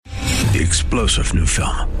The explosive new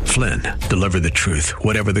film, Flynn, deliver the truth,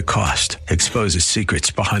 whatever the cost, exposes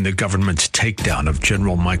secrets behind the government's takedown of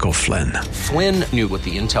General Michael Flynn. Flynn knew what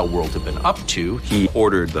the intel world had been up to. He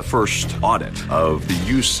ordered the first audit of the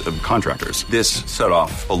use of contractors. This set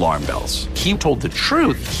off alarm bells. He told the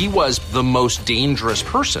truth. He was the most dangerous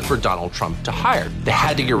person for Donald Trump to hire. They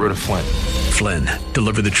had to get rid of Flynn. Flynn,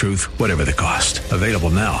 deliver the truth, whatever the cost. Available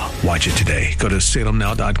now. Watch it today. Go to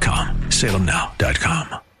salemnow.com.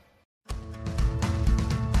 salemnow.com.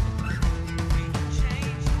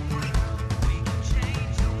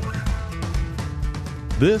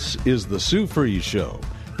 This is the Sue Fries Show,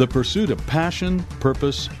 the pursuit of passion,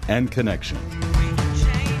 purpose, and connection.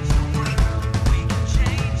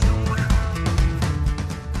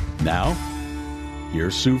 Now,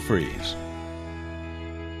 here's Sue Fries.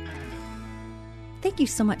 Thank you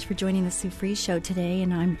so much for joining the Sue Fries Show today,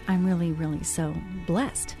 and I'm really, really so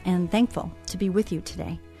blessed and thankful to be with you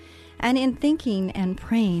today. And in thinking and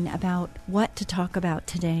praying about what to talk about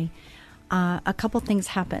today, a couple things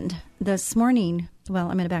happened. This morning, well,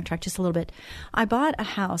 I'm going to backtrack just a little bit. I bought a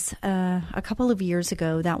house a couple of years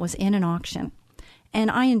ago that was in an auction, and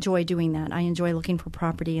I enjoy doing that. I enjoy looking for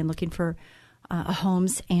property and looking for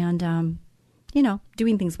homes and,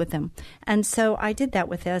 doing things with them. And so I did that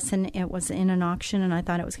with this, and it was in an auction, and I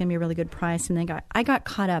thought it was going to be a really good price. And then I got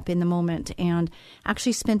caught up in the moment and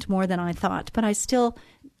actually spent more than I thought. But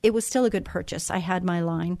it was still a good purchase. I had my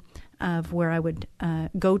line of where I would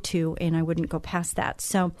go to, and I wouldn't go past that.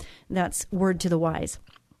 So that's word to the wise.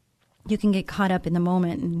 You can get caught up in the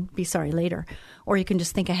moment and be sorry later. Or you can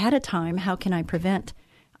just think ahead of time, how can I prevent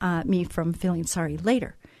me from feeling sorry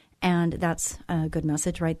later? And that's a good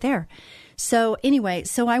message right there. So anyway,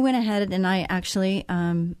 I went ahead and I actually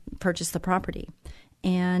purchased the property.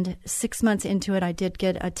 And 6 months into it, I did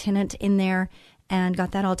get a tenant in there and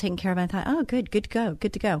got that all taken care of. I thought, oh, good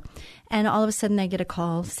to go. And all of a sudden, I get a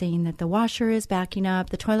call saying that the washer is backing up,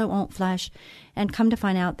 the toilet won't flush. And come to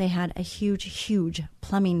find out, they had a huge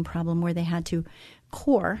plumbing problem where they had to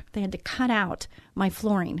cut out my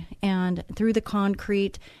flooring and through the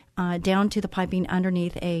concrete down to the piping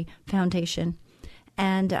underneath a foundation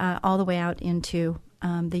and all the way out into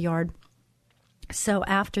the yard. So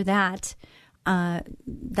after that,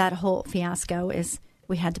 that whole fiasco is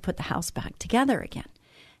we had to put the house back together again.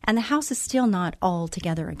 And the house is still not all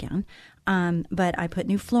together again. But I put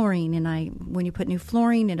new flooring, and when you put new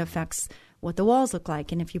flooring, it affects what the walls look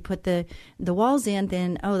like. And if you put the walls in,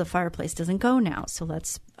 then, the fireplace doesn't go now. So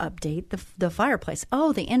let's update the fireplace.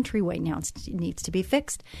 Oh, the entryway now needs to be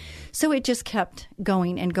fixed. So it just kept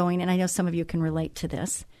going and going. And I know some of you can relate to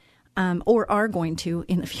this. Or are going to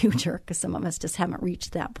in the future, because some of us just haven't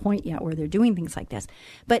reached that point yet where they're doing things like this.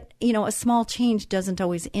 But, a small change doesn't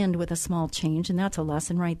always end with a small change, and that's a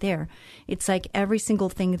lesson right there. It's like every single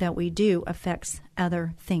thing that we do affects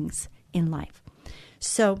other things in life.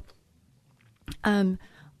 So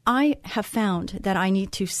I have found that I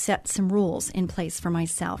need to set some rules in place for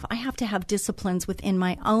myself. I have to have disciplines within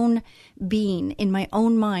my own being, in my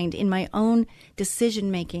own mind, in my own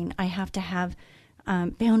decision-making. I have to have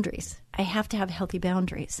boundaries. I have to have healthy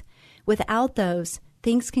boundaries. Without those,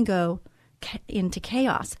 things can go into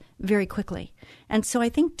chaos very quickly. And so I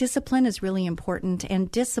think discipline is really important, and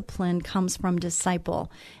discipline comes from disciple.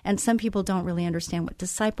 And some people don't really understand what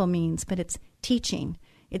disciple means, but it's teaching.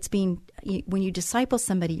 When you disciple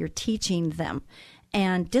somebody, you're teaching them.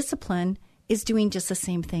 And discipline is doing just the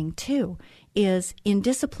same thing too. Is in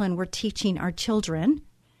discipline, we're teaching our children.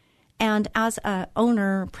 And as a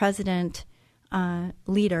owner, president,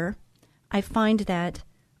 leader, I find that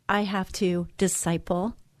I have to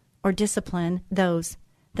disciple or discipline those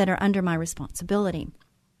that are under my responsibility.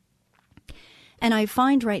 And I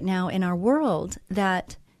find right now in our world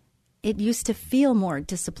that it used to feel more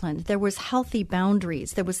disciplined. There was healthy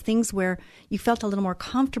boundaries. There was things where you felt a little more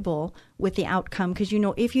comfortable with the outcome because,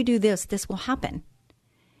 if you do this, this will happen.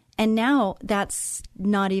 And now that's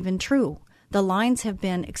not even true. The lines have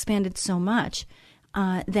been expanded so much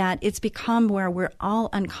that it's become where we're all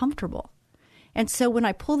uncomfortable. And so when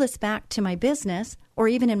I pull this back to my business or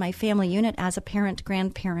even in my family unit as a parent,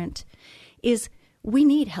 grandparent, is we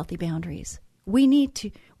need healthy boundaries. We need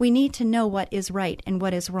to know what is right and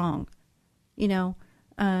what is wrong.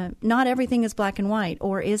 Not everything is black and white,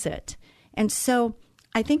 or is it? And so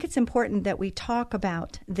I think it's important that we talk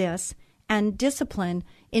about this and discipline.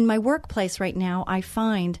 In my workplace right now, I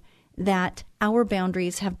find that our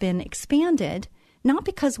boundaries have been expanded, not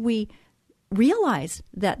because we realize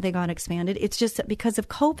that they got expanded. It's just that because of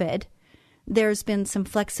COVID, there's been some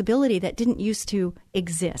flexibility that didn't used to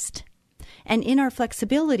exist. And in our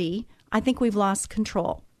flexibility, I think we've lost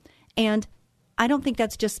control. And I don't think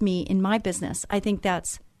that's just me in my business. I think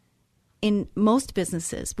that's in most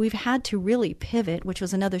businesses. We've had to really pivot, which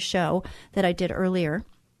was another show that I did earlier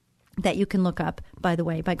that you can look up, by the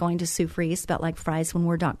way, by going to Sue Fries, spelled like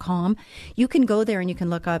friesoneword.com. You can go there and you can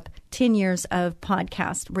look up 10 years of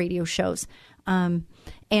podcast radio shows. And,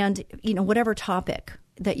 whatever topic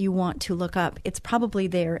that you want to look up, it's probably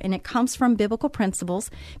there. And it comes from biblical principles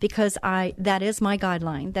because that is my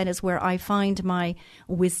guideline. That is where I find my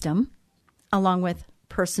wisdom, along with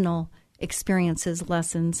personal experiences,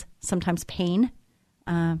 lessons, sometimes pain.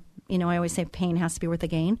 I always say pain has to be worth the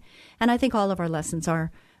gain. And I think all of our lessons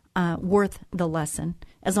are worth the lesson,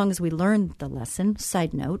 as long as we learn the lesson.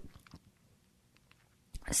 Side note.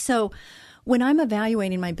 So when I'm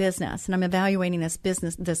evaluating my business and I'm evaluating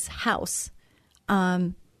this house,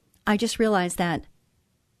 I just realized that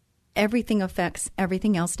everything affects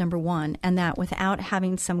everything else, number one, and that without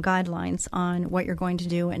having some guidelines on what you're going to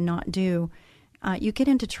do and not do, you get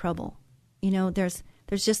into trouble.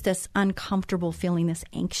 There's just this uncomfortable feeling, this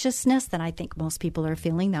anxiousness that I think most people are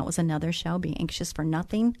feeling. That was another show, Be Anxious for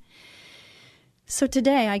Nothing. So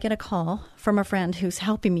today I get a call from a friend who's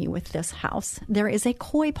helping me with this house. There is a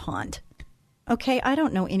koi pond. Okay, I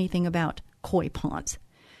don't know anything about koi ponds,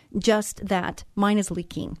 just that mine is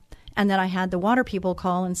leaking. And that I had the water people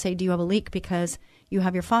call and say, do you have a leak because you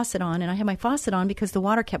have your faucet on? And I had my faucet on because the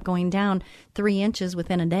water kept going down 3 inches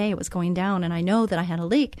within a day. It was going down. And I know that I had a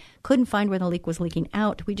leak. Couldn't find where the leak was leaking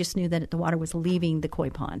out. We just knew that the water was leaving the koi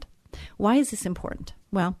pond. Why is this important?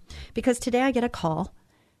 Well, because today I get a call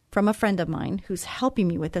from a friend of mine who's helping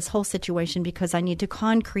me with this whole situation because I need to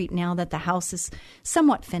concrete now that the house is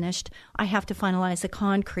somewhat finished. I have to finalize the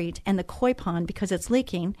concrete, and the koi pond, because it's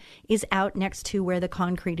leaking, is out next to where the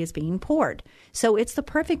concrete is being poured. So it's the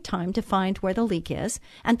perfect time to find where the leak is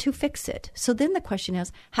and to fix it. So then the question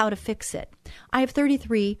is how to fix it. I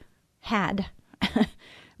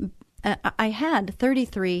had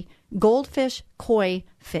 33 goldfish, koi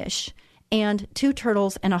fish, and 2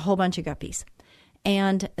 turtles and a whole bunch of guppies.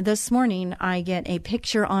 And this morning, I get a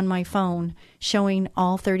picture on my phone showing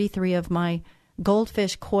all 33 of my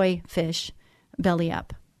goldfish, koi fish belly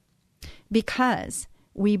up. Because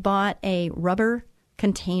we bought a rubber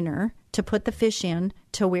container to put the fish in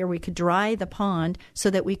to where we could dry the pond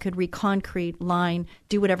so that we could reconcrete, line,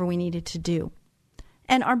 do whatever we needed to do.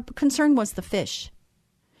 And our concern was the fish.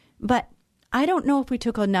 But I don't know if we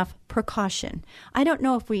took enough precaution. I don't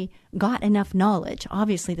know if we got enough knowledge.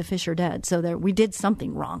 Obviously, the fish are dead, so we did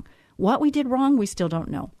something wrong. What we did wrong, we still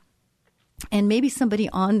don't know. And maybe somebody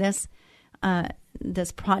on this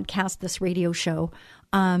podcast, this radio show,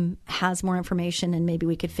 has more information, and maybe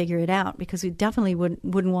we could figure it out, because we definitely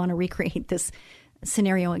wouldn't want to recreate this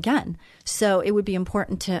scenario again. So it would be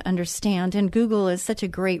important to understand. And Google is such a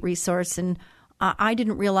great resource, and I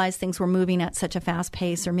didn't realize things were moving at such a fast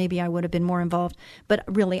pace, or maybe I would have been more involved. But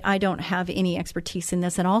really, I don't have any expertise in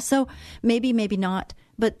this. And also, maybe not,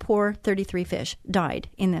 but poor 33 fish died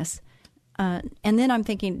in this. And then I'm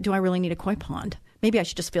thinking, do I really need a koi pond? Maybe I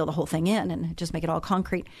should just fill the whole thing in and just make it all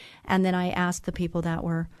concrete. And then I asked the people that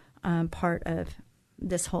were part of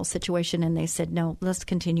this whole situation, and they said, no, let's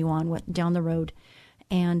continue on down the road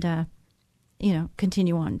and,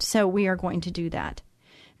 continue on. So we are going to do that.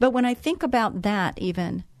 But when I think about that,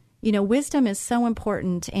 even, wisdom is so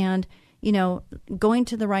important, and, going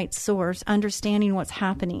to the right source, understanding what's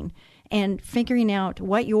happening, and figuring out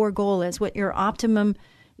what your goal is, what your optimum,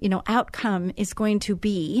 outcome is going to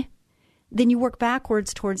be. Then you work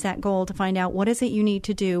backwards towards that goal to find out what is it you need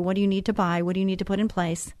to do, what do you need to buy, what do you need to put in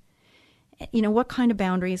place, what kind of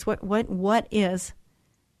boundaries, what is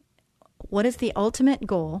the ultimate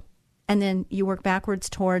goal, and then you work backwards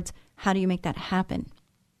towards how do you make that happen.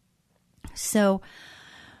 So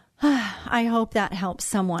I hope that helps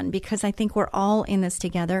someone, because I think we're all in this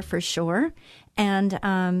together for sure. And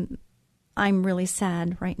I'm really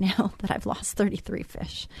sad right now that I've lost 33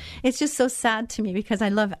 fish. It's just so sad to me, because I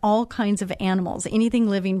love all kinds of animals, anything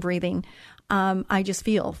living, breathing. I just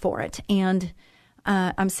feel for it. And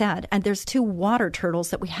I'm sad. And there's 2 water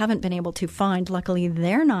turtles that we haven't been able to find. Luckily,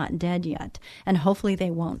 they're not dead yet. And hopefully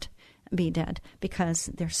they won't be dead, because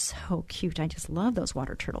they're so cute. I just love those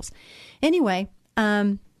water turtles. Anyway,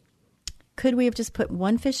 could we have just put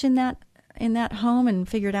 1 fish in that home and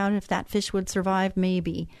figured out if that fish would survive?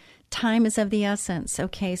 Maybe. Time is of the essence.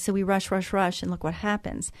 Okay, so we rush, and look what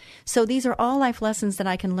happens. So these are all life lessons that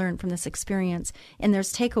I can learn from this experience, and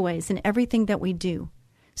there's takeaways in everything that we do.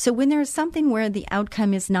 So when there's something where the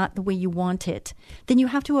outcome is not the way you want it, then you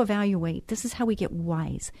have to evaluate. This is how we get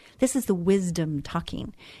wise. This is the wisdom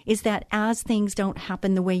talking, is that as things don't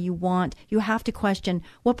happen the way you want, you have to question,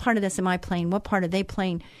 what part of this am I playing? What part are they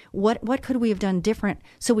playing? What could we have done different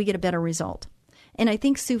so we get a better result? And I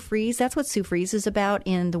think Sue Fries, that's what Sue Fries is about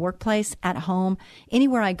in the workplace, at home,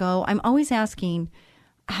 anywhere I go. I'm always asking,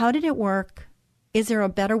 how did it work? Is there a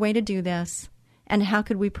better way to do this? And how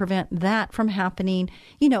could we prevent that from happening?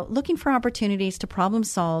 You know, looking for opportunities to problem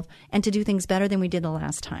solve and to do things better than we did the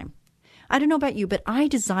last time. I don't know about you, but my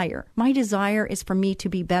desire is for me to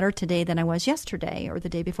be better today than I was yesterday or the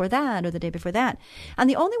day before that or the day before that. And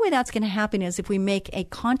the only way that's going to happen is if we make a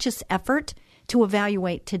conscious effort to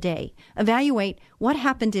evaluate today. Evaluate what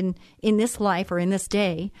happened in this life or in this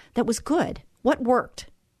day that was good. What worked?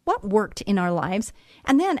 What worked in our lives?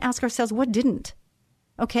 And then ask ourselves, what didn't?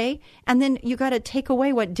 Okay? And then you got to take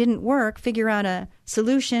away what didn't work, figure out a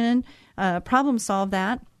solution, problem solve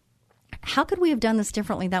that. How could we have done this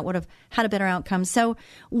differently that would have had a better outcome? So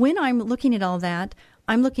when I'm looking at all that,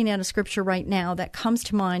 I'm looking at a scripture right now that comes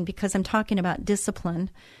to mind because I'm talking about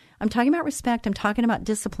discipline. I'm talking about respect. I'm talking about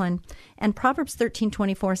discipline. And Proverbs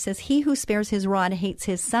 13:24 says, "He who spares his rod hates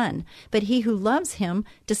his son, but he who loves him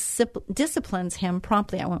disciplines him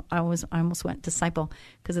promptly." I almost went disciple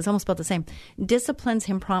because it's almost about the same. Disciplines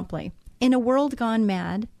him promptly. In a world gone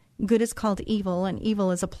mad, good is called evil, and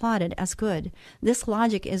evil is applauded as good. This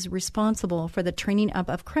logic is responsible for the training up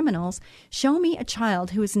of criminals. Show me a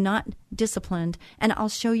child who is not disciplined, and I'll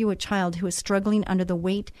show you a child who is struggling under the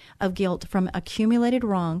weight of guilt from accumulated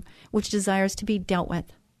wrong, which desires to be dealt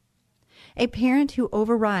with. A parent who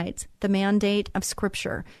overrides the mandate of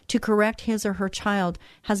Scripture to correct his or her child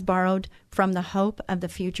has borrowed from the hope of the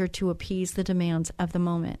future to appease the demands of the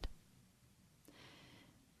moment.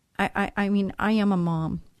 I mean, I am a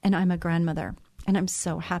mom. And I'm a grandmother, and I'm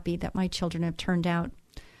so happy that my children have turned out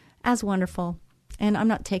as wonderful. And I'm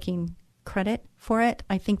not taking credit for it.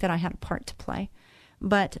 I think that I had a part to play,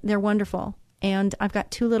 but they're wonderful. And I've got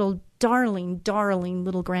two little darling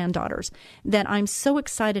little granddaughters that I'm so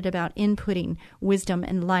excited about inputting wisdom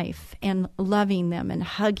and life and loving them and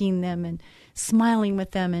hugging them and smiling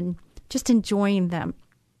with them and just enjoying them.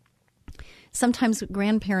 Sometimes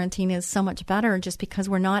grandparenting is so much better just because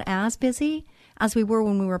we're not as busy as we were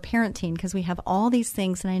when we were parenting, because we have all these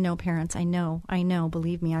things. And I know parents, I know,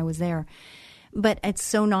 believe me, I was there. But it's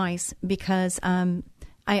so nice because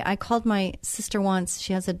I called my sister once.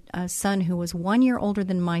 She has a son who was 1 year older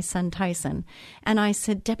than my son, Tyson. And I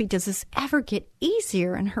said, "Debbie, does this ever get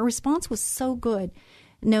easier?" And her response was so good.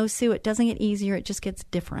 "No, Sue, it doesn't get easier. It just gets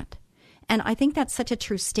different." And I think that's such a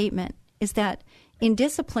true statement, is that in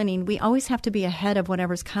disciplining, we always have to be ahead of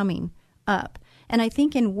whatever's coming up. And I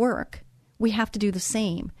think in work, we have to do the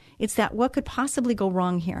same. It's that what could possibly go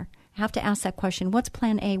wrong here? I have to ask that question. What's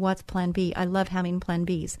plan A? What's plan B? I love having plan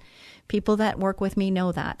Bs. People that work with me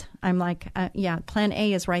know that. I'm like, yeah, plan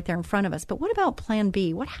A is right there in front of us. But what about plan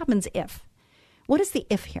B? What happens if? What is the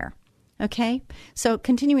if here? Okay? So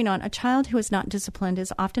continuing on, a child who is not disciplined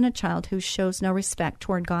is often a child who shows no respect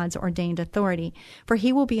toward God's ordained authority, for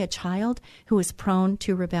he will be a child who is prone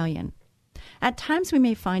to rebellion. At times, we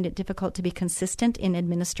may find it difficult to be consistent in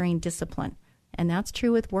administering discipline. And that's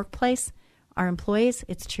true with workplace, our employees.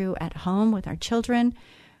 It's true at home with our children,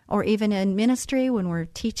 or even in ministry when we're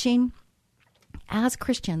teaching. As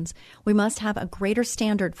Christians, we must have a greater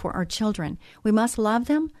standard for our children. We must love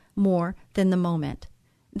them more than the moment.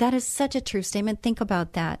 That is such a true statement. Think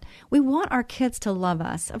about that. We want our kids to love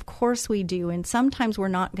us. Of course we do. And sometimes we're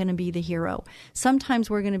not going to be the hero. Sometimes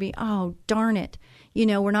we're going to be, oh, darn it. You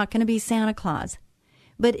know, we're not going to be Santa Claus.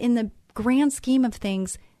 But in the grand scheme of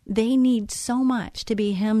things, they need so much to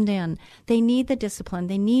be hemmed in. They need the discipline.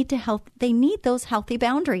 They need those healthy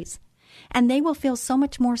boundaries. And they will feel so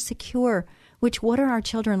much more secure, which what are our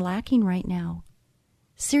children lacking right now?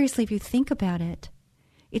 Seriously, if you think about it.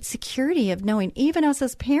 It's security of knowing, even us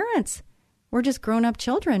as parents, we're just grown-up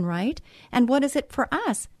children, right? And what is it for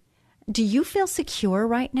us? Do you feel secure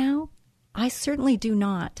right now? I certainly do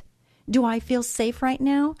not. Do I feel safe right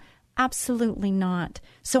now? Absolutely not.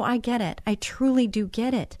 So I get it. I truly do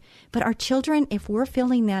get it. But our children, if we're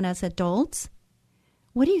feeling that as adults,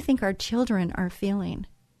 what do you think our children are feeling?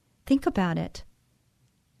 Think about it.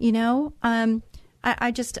 You know,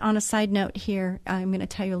 I just, on a side note here, I'm going to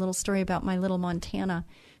tell you a little story about my little Montana.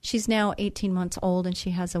 She's now 18 months old, and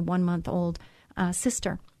she has a 1-month-old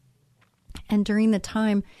sister. And during the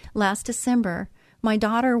time last December, my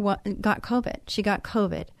daughter got COVID. She got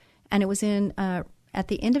COVID, and it was in at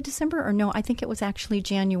the end of December, or no, I think it was actually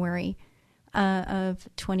January of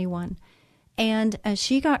 21. And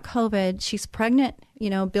she got COVID. She's pregnant,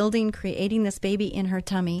 creating this baby in her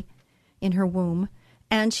tummy, in her womb,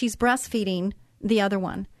 and she's breastfeeding the other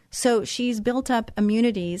one. So she's built up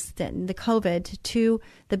immunities, the COVID, to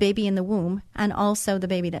the baby in the womb and also the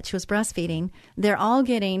baby that she was breastfeeding. They're all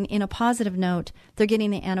getting, in a positive note, they're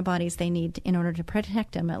getting the antibodies they need in order to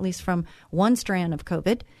protect them, at least from one strand of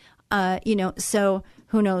COVID. So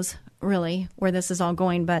who knows really where this is all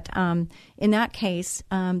going. But in that case,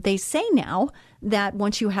 they say now that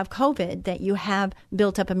once you have COVID, that you have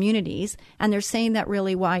built up immunities. And they're saying that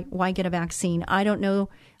really, why get a vaccine? I don't know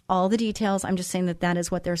all the details. I'm just saying that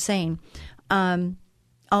is what they're saying.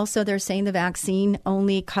 Also, they're saying the vaccine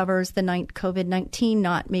only covers the COVID-19,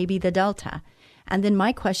 not maybe the Delta. And then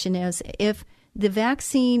my question is, if the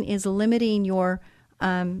vaccine is limiting your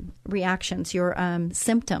reactions, your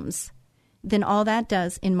symptoms, then all that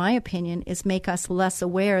does, in my opinion, is make us less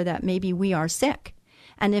aware that maybe we are sick.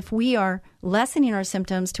 And if we are lessening our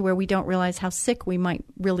symptoms to where we don't realize how sick we might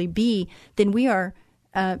really be, then we are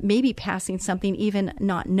maybe passing something, even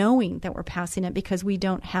not knowing that we're passing it because we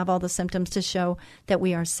don't have all the symptoms to show that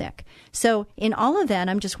we are sick. So in all of that,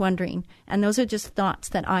 I'm just wondering, and those are just thoughts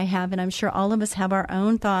that I have, and I'm sure all of us have our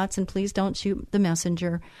own thoughts, and please don't shoot the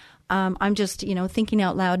messenger. I'm just, thinking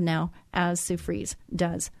out loud now, as Sue Fries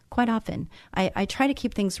does quite often. I try to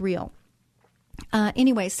keep things real.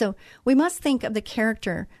 Anyway, so we must think of the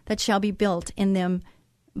character that shall be built in them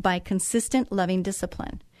by consistent, loving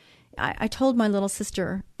discipline. I told my little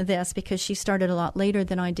sister this because she started a lot later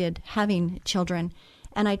than I did having children.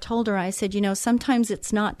 And I told her, I said, sometimes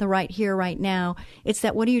it's not the right here, right now. It's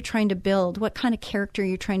that what are you trying to build? What kind of character are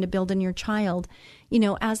you trying to build in your child?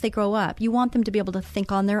 As they grow up, you want them to be able to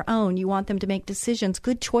think on their own. You want them to make decisions,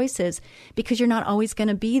 good choices, because you're not always going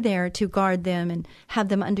to be there to guard them and have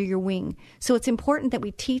them under your wing. So it's important that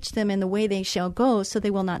we teach them in the way they shall go so they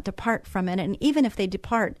will not depart from it. And even if they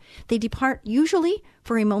depart usually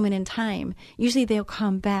for a moment in time. Usually they'll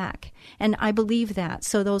come back. And I believe that.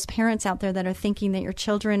 So those parents out there that are thinking that your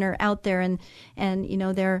children are out there and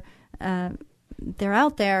they're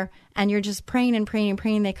out there and you're just praying and praying and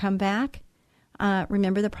praying they come back,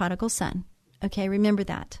 remember the prodigal son. Okay, remember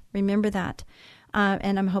that.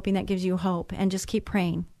 And I'm hoping that gives you hope. And just keep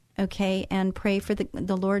praying, okay? And pray for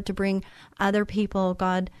the Lord to bring other people,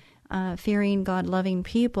 God-fearing, God-loving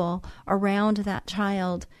people around that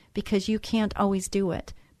child, because you can't always do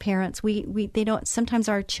it. Parents, they don't. Sometimes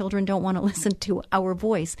our children don't want to listen to our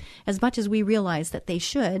voice as much as we realize that they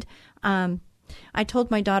should. I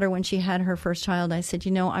told my daughter when she had her first child, I said,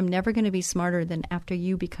 I'm never going to be smarter than after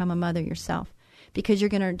you become a mother yourself, because you're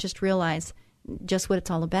going to just realize just what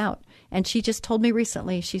it's all about. And she just told me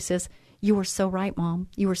recently, she says, you were so right, Mom.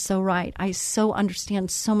 You were so right. I so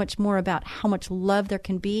understand so much more about how much love there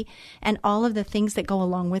can be and all of the things that go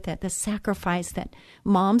along with it, the sacrifice that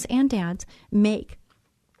moms and dads make.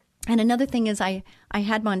 And another thing is I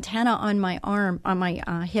had Montana on my arm, on my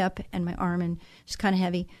hip and my arm, and she's kind of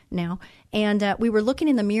heavy now. And we were looking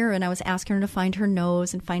in the mirror, and I was asking her to find her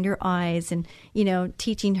nose and find her eyes and,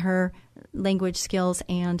 teaching her language skills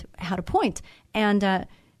and how to point. And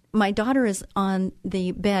my daughter is on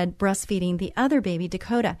the bed breastfeeding the other baby,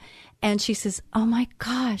 Dakota. And she says, oh, my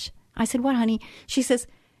gosh. I said, what, honey? She says,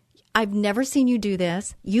 I've never seen you do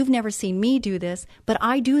this. You've never seen me do this. But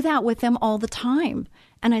I do that with them all the time.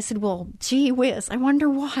 And I said, well, gee whiz, I wonder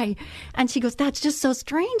why. And she goes, that's just so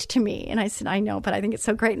strange to me. And I said, I know, but I think it's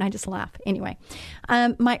so great. And I just laugh. Anyway,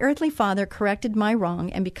 my earthly father corrected my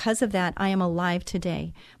wrong, and because of that, I am alive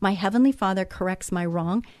today. My heavenly Father corrects my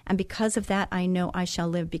wrong, and because of that, I know I shall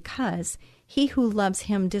live, because he who loves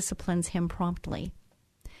him disciplines him promptly.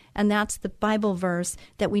 And that's the Bible verse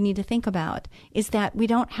that we need to think about, is that we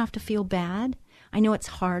don't have to feel bad. I know it's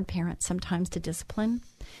hard, parents, sometimes to discipline.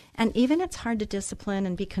 And even it's hard to discipline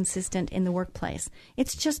and be consistent in the workplace.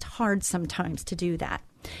 It's just hard sometimes to do that.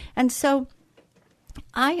 And so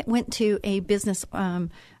I went to a business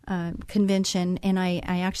convention, and I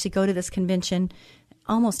actually go to this convention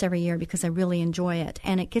almost every year because I really enjoy it.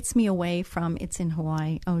 And it gets me away from, it's in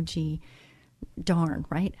Hawaii, oh gee, darn,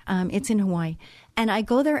 right? It's in Hawaii. And I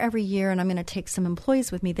go there every year, and I'm going to take some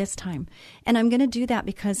employees with me this time. And I'm going to do that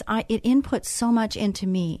because it inputs so much into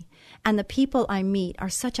me. And the people I meet are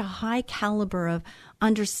such a high caliber of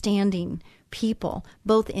understanding people,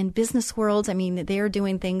 both in business worlds. I mean, they're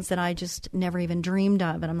doing things that I just never even dreamed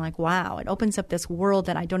of. And I'm like, wow, it opens up this world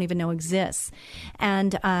that I don't even know exists.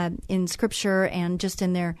 And in Scripture and just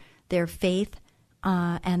in their faith,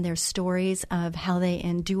 and their stories of how they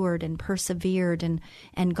endured and persevered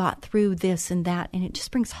and got through this and that. And it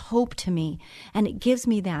just brings hope to me. And it gives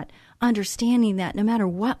me that understanding that no matter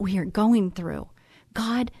what we are going through,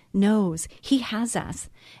 God knows. He has us.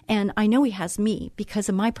 And I know He has me because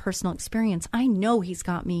of my personal experience. I know He's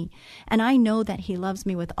got me. And I know that He loves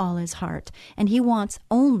me with all His heart. And He wants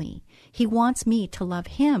me to love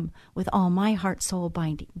Him with all my heart, soul,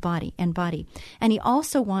 body. And He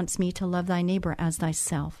also wants me to love thy neighbor as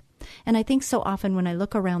thyself. And I think so often when I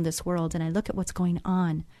look around this world and I look at what's going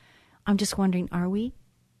on, I'm just wondering, are we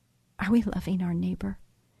loving our neighbor?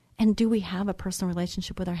 And do we have a personal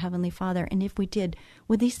relationship with our Heavenly Father? And if we did,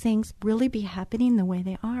 would these things really be happening the way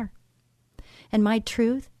they are? And my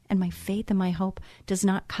truth and my faith and my hope does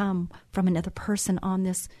not come from another person on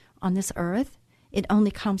this earth. It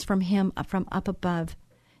only comes from Him, from up above.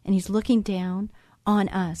 And He's looking down on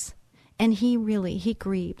us. And He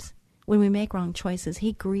grieves. When we make wrong choices,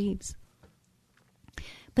 He grieves.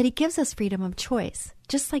 But He gives us freedom of choice.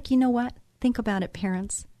 Just like, you know what? Think about it,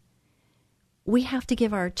 parents. We have to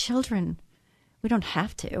give our children, we don't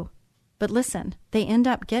have to, but listen, they end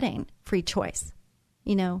up getting free choice.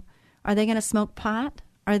 You know, are they going to smoke pot?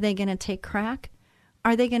 Are they going to take crack?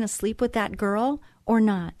 Are they going to sleep with that girl or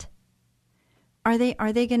not? Are they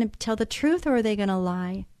going to tell the truth or are they going to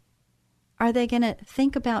lie? Are they going to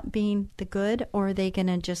think about being the good or are they going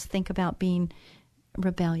to just think about being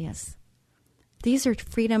rebellious? These are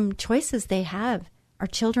freedom choices they have. Our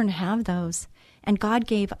children have those. And God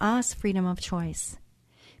gave us freedom of choice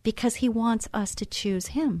because He wants us to choose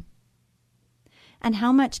Him. And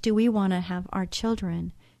how much do we want to have our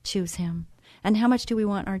children choose Him? And how much do we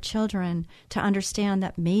want our children to understand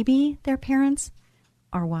that maybe their parents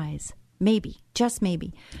are wise? Maybe, just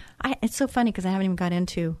maybe. It's so funny because I haven't even got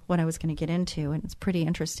into what I was going to get into, and it's pretty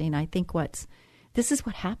interesting. I think this is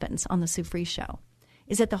what happens on the Sue Fries Show,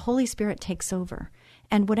 is that the Holy Spirit takes over.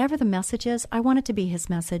 And whatever the message is, I want it to be His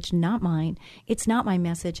message, not mine. It's not my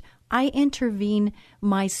message. I intervene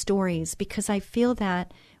my stories because I feel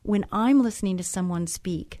that when I'm listening to someone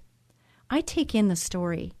speak, I take in the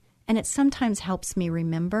story, and it sometimes helps me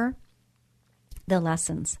remember the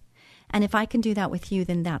lessons. And if I can do that with you,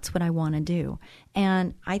 then that's what I want to do.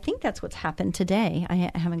 And I think that's what's happened today.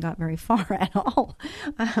 I haven't got very far at all.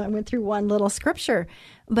 I went through one little scripture.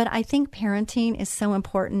 But I think parenting is so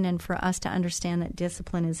important, and for us to understand that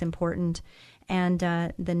discipline is important. And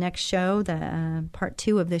the next show, the part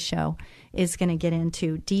 2 of this show, is going to get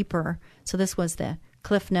into deeper. So this was the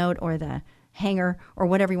cliff note or the hanger or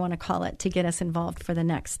whatever you want to call it to get us involved for the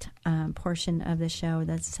next portion of the show,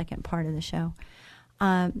 the second part of the show.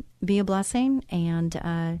 Be a blessing and,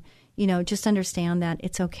 just understand that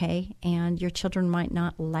it's okay. And your children might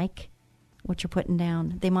not like what you're putting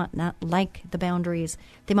down. They might not like the boundaries.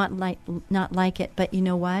 They might not like it. But you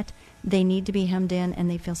know what? They need to be hemmed in, and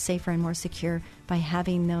they feel safer and more secure by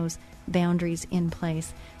having those boundaries in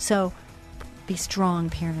place. So be strong,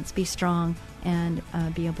 parents. Be strong and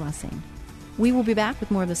be a blessing. We will be back with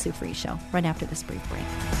more of the Sue Fries Show right after this brief break.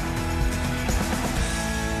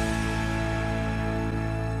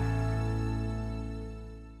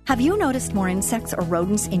 Have you noticed more insects or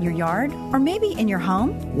rodents in your yard, or maybe in your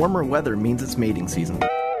home? Warmer weather means it's mating season.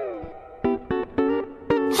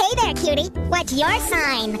 Hey there, cutie. What's your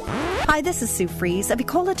sign? Hi, this is Sue Fries of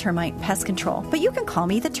Ecola Termite Pest Control, but you can call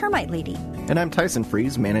me the Termite Lady. And I'm Tyson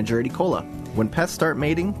Fries, manager at Ecola. When pests start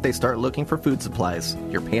mating, they start looking for food supplies.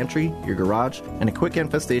 Your pantry, your garage, and a quick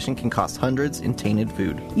infestation can cost hundreds in tainted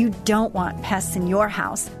food. You don't want pests in your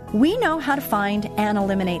house. We know how to find and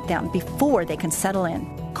eliminate them before they can settle in.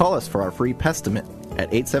 Call us for our free Pestimate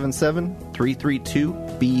at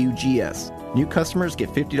 877-332-BUGS. New customers get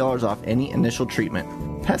 $50 off any initial treatment.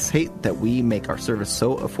 Pests hate that we make our service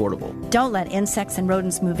so affordable. Don't let insects and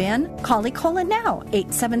rodents move in. Call Ecola now,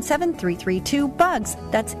 877-332-BUGS.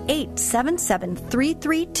 That's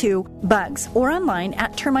 877-332-BUGS, or online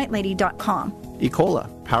at termitelady.com.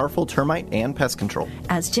 Ecola, powerful termite and pest control.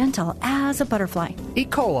 As gentle as a butterfly.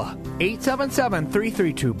 Ecola,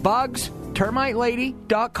 877-332-BUGS,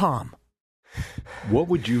 termitelady.com. What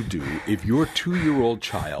would you do if your 2-year-old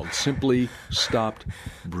child simply stopped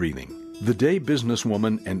breathing? The day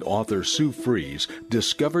businesswoman and author Sue Fries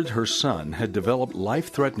discovered her son had developed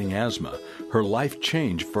life-threatening asthma, her life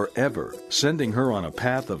changed forever, sending her on a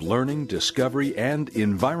path of learning, discovery, and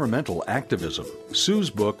environmental activism.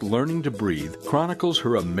 Sue's book, Learning to Breathe, chronicles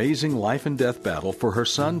her amazing life and death battle for her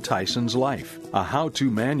son Tyson's life, a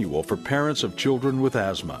how-to manual for parents of children with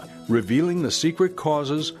asthma. revealing the secret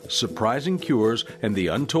causes, surprising cures, and the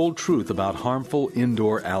untold truth about harmful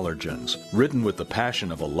indoor allergens. Written with the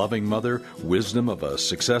passion of a loving mother, wisdom of a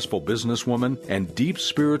successful businesswoman, and deep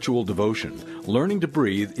spiritual devotion, Learning to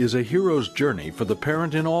Breathe is a hero's journey for the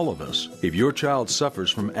parent in all of us. If your child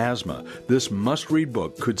suffers from asthma, this must-read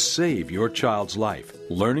book could save your child's life.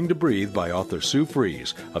 Learning to Breathe by author Sue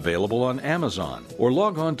Fries, available on Amazon, or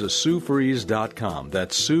log on to SueFries.com.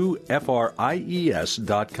 That's Sue,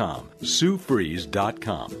 Fries.com.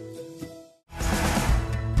 SueFries.com.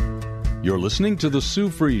 You're listening to The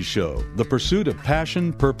Sue Fries Show, the pursuit of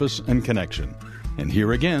passion, purpose, and connection. And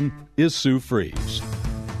here again is Sue Fries.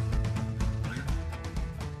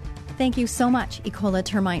 Thank you so much, Ecola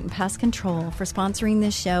Termite and Pest Control, for sponsoring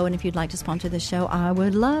this show. And if you'd like to sponsor this show, I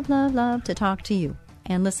would love to talk to you.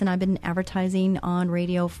 And listen, I've been advertising on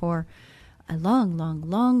radio for a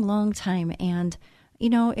long time. And, you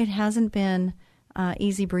know, it hasn't been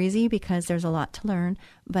easy breezy because there's a lot to learn.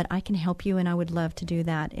 But I can help you, and I would love to do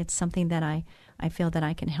that. It's something that I feel that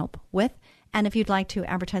I can help with. And if you'd like to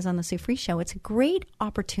advertise on the Sue Fries Show, it's a great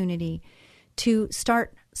opportunity to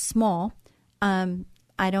start small. I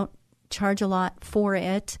don't charge a lot for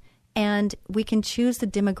it, and we can choose the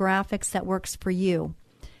demographics that works for you.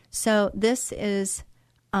 So this is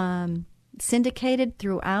syndicated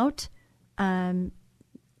throughout Southern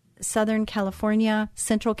California,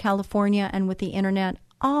 Central California, and with the internet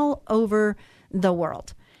all over the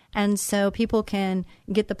world. And so people can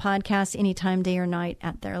get the podcast anytime, day or night,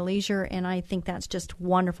 at their leisure. And I think that's just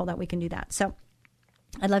wonderful that we can do that. So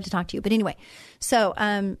I'd love to talk to you. But anyway, so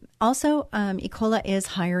also Ecola is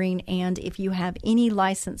hiring, and if you have any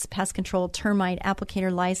license, pest control, termite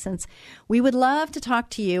applicator license, we would love to talk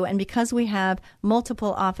to you. And because we have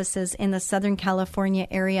multiple offices in the Southern California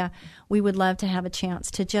area, we would love to have a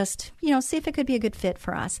chance to just, see if it could be a good fit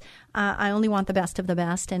for us. I only want the best of the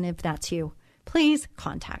best, and if that's you, please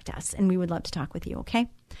contact us, and we would love to talk with you, okay?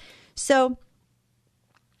 So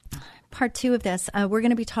part 2 of this, we're going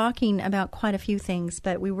to be talking about quite a few things,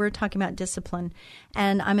 but we were talking about discipline,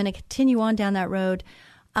 and I'm going to continue on down that road.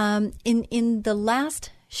 In the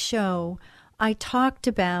last show, I talked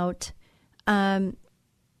about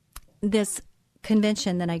this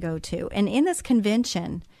convention that I go to, and in this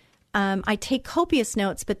convention, I take copious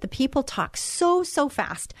notes, but the people talk so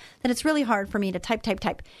fast that it's really hard for me to type.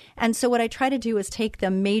 And so what I try to do is take the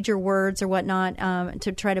major words or whatnot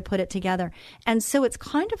to try to put it together. And so it's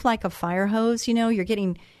kind of like a fire hose, you're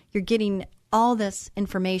getting all this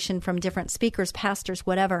information from different speakers, pastors,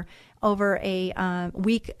 whatever, over a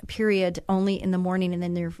week period only in the morning, and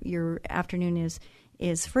then your afternoon is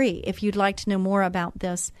free. If you'd like to know more about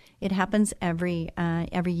this, it happens every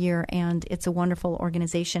year, and it's a wonderful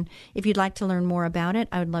organization. If you'd like to learn more about it,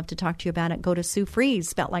 I would love to talk to you about it. Go to Sue Fries,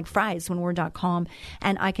 spelled like fries, one-word.com,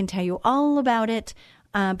 and I can tell you all about it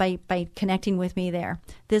by connecting with me there.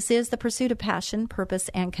 This is the pursuit of passion, purpose,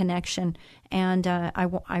 and connection, and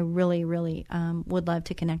I really would love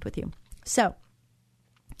to connect with you. So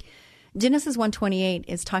Genesis 1:28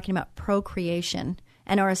 is talking about procreation.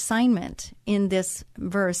 And our assignment in this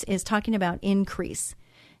verse is talking about increase.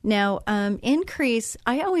 Now, increase,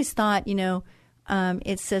 I always thought,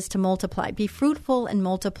 it says to multiply. Be fruitful and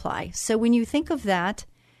multiply. So when you think of that,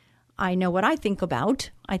 I know what I think about.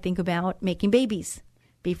 I think about making babies.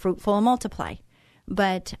 Be fruitful and multiply.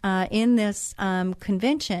 But in this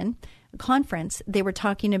conference, they were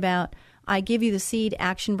talking about, I give you the seed,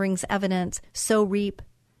 action brings evidence, sow, reap,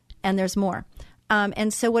 and there's more.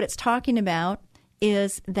 And so what it's talking about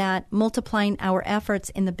is that multiplying our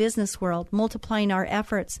efforts in the business world, multiplying our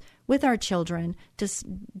efforts with our children,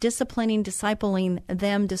 disciplining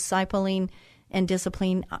them, and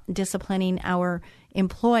disciplining our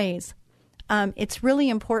employees. It's really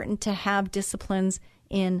important to have disciplines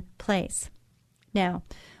in place. Now,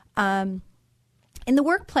 in the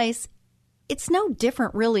workplace, it's no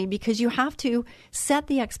different really, because you have to set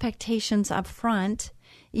the expectations up front.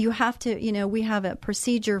 You have to, we have a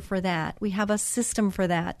procedure for that. We have a system for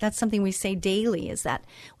that. That's something we say daily, is that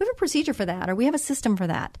we have a procedure for that, or we have a system for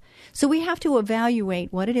that. So we have to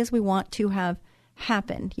evaluate what it is we want to have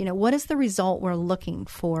happen. What is the result we're looking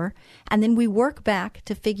for? And then we work back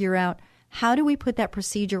to figure out, how do we put that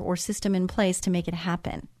procedure or system in place to make it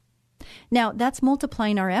happen? Now, that's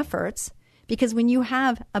multiplying our efforts, because when you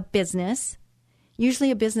have a business,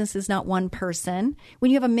 usually a business is not one person.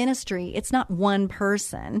 When you have a ministry, it's not one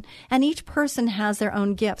person. And each person has their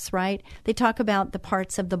own gifts, right? They talk about the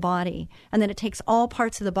parts of the body, and then it takes all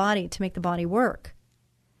parts of the body to make the body work.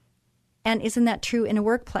 And isn't that true in a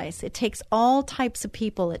workplace? It takes all types of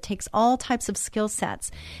people. It takes all types of skill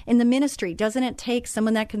sets. In the ministry, doesn't it take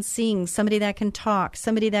someone that can sing, somebody that can talk,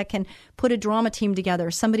 somebody that can put a drama team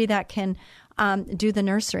together, somebody that can do the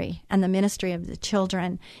nursery and the ministry of the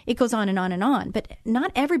children? It goes on and on and on. But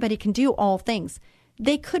not everybody can do all things.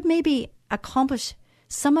 They could maybe accomplish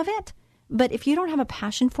some of it, but if you don't have a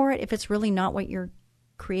passion for it, if it's really not what you're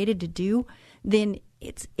created to do, then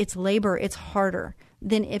it's labor, it's harder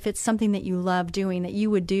than if it's something that you love doing, that you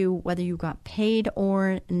would do whether you got paid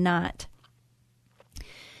or not.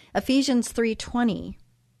 Ephesians 3:20.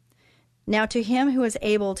 Now to him who is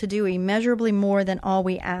able to do immeasurably more than all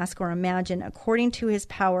we ask or imagine, according to his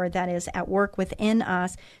power that is at work within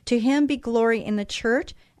us, to him be glory in the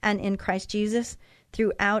church and in Christ Jesus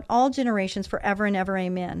throughout all generations, forever and ever.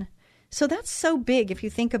 Amen. So that's so big if you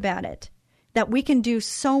think about it, that we can do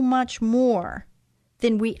so much more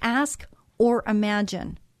than we ask or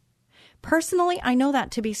imagine. Personally, I know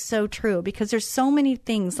that to be so true because there's so many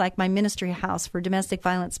things like my ministry house for domestic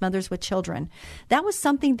violence mothers with children. That was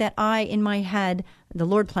something that I, in my head, the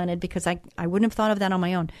Lord planted because I wouldn't have thought of that on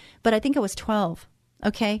my own. But I think I was 12,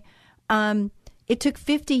 okay? It took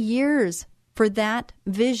 50 years for that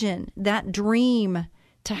vision, that dream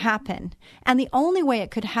to happen. And the only way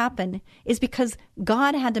it could happen is because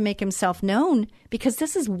God had to make himself known, because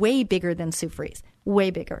this is way bigger than Sue Fries.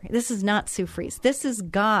 Way bigger. This is not Sue Fries. This is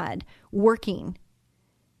God working.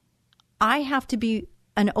 I have to be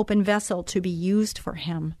an open vessel to be used for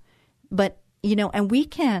him. But, and we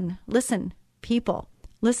can, listen, people,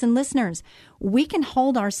 listeners, we can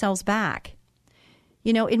hold ourselves back.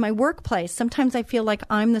 In my workplace, sometimes I feel like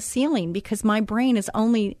I'm the ceiling because my brain is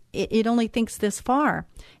only thinks this far.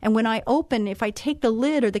 And when I open, if I take the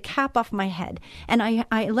lid or the cap off my head and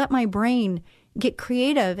I let my brain get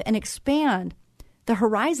creative and expand the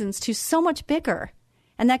horizons to so much bigger.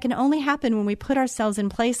 And that can only happen when we put ourselves in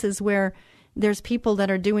places where there's people that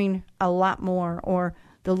are doing a lot more, or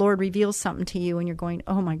the Lord reveals something to you and you're going,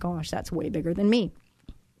 oh my gosh, that's way bigger than me.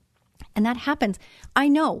 And that happens. I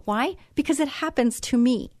know. Why? Because it happens to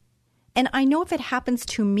me. And I know if it happens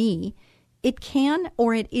to me, it can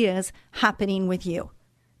or it is happening with you.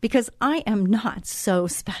 Because I am not so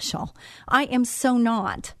special. I am so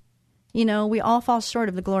not. We all fall short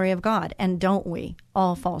of the glory of God. And don't we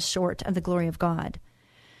all fall short of the glory of God?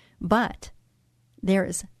 But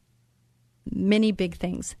there's many big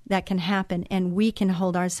things that can happen, and we can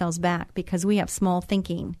hold ourselves back because we have small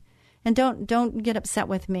thinking. And don't get upset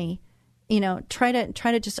with me. Try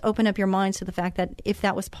to just open up your minds to the fact that if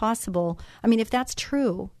that was possible, if that's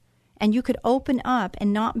true, and you could open up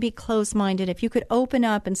and not be closed-minded, if you could open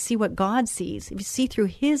up and see what God sees, if you see through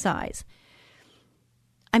his eyes,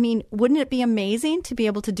 wouldn't it be amazing to be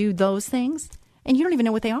able to do those things? And you don't even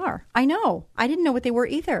know what they are. I know. I didn't know what they were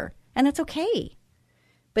either. And that's okay.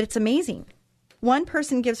 But it's amazing. One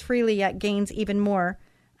person gives freely yet gains even more.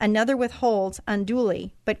 Another withholds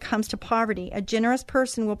unduly, but comes to poverty. A generous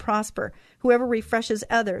person will prosper. Whoever refreshes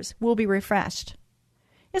others will be refreshed.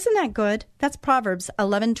 Isn't that good? That's Proverbs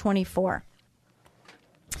 11:24.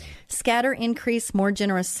 Scatter, increase, more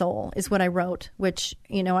generous soul is what I wrote, which,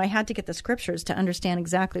 I had to get the scriptures to understand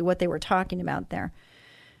exactly what they were talking about there.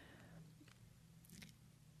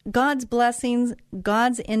 God's blessings,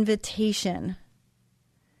 God's invitation.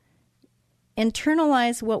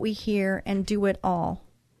 Internalize what we hear and do it all.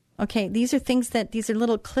 Okay, these are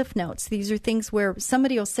little cliff notes. These are things where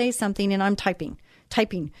somebody will say something and I'm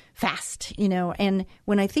typing fast, and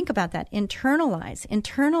when I think about that,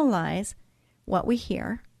 internalize what we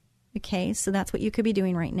hear. Okay, so that's what you could be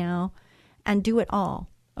doing right now, and do it all.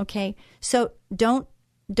 Okay, so don't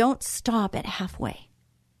stop at halfway.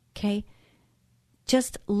 Okay,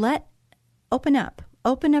 just open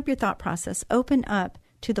up your thought process, open up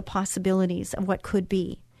to the possibilities of what could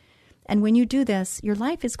be. And when you do this, your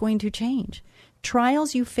life is going to change.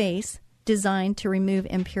 Trials you face designed to remove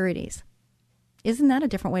impurities. Isn't that a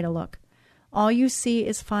different way to look? All you see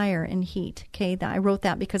is fire and heat. Okay, I wrote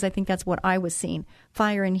that because I think that's what I was seeing.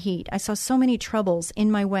 Fire and heat. I saw so many troubles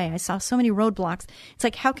in my way. I saw so many roadblocks. It's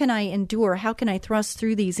like, how can I endure? How can I thrust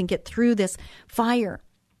through these and get through this fire?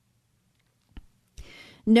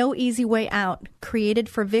 No easy way out. Created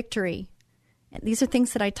for victory. These are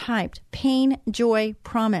things that I typed. Pain, joy,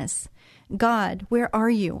 promise. God, where are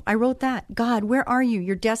you? I wrote that. God, where are you?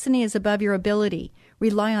 Your destiny is above your ability.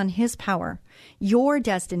 Rely on his power. Your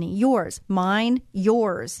destiny, yours, mine,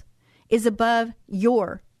 yours, is above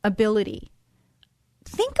your ability.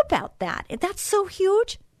 Think about that. That's so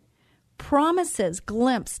huge. Promises,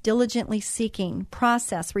 glimpse, diligently seeking,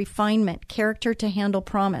 process, refinement, character to handle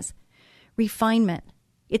promise. Refinement.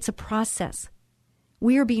 It's a process.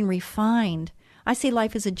 We are being refined. I say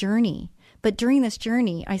life is a journey. But during this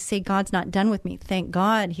journey, I say God's not done with me. Thank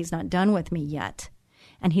God he's not done with me yet.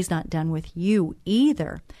 And he's not done with you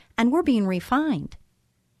either. And we're being refined.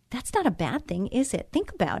 That's not a bad thing, is it?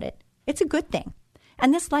 Think about it. It's a good thing.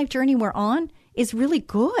 And this life journey we're on is really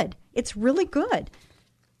good. It's really good.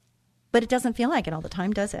 But it doesn't feel like it all the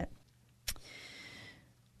time, does it?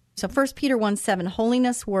 So 1 Peter 1:7,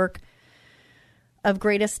 holiness work of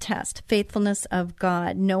greatest test, faithfulness of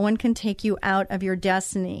God. No one can take you out of your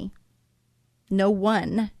destiny. No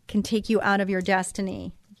one can take you out of your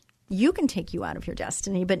destiny. You can take you out of your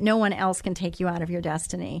destiny, but no one else can take you out of your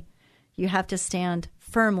destiny. You have to stand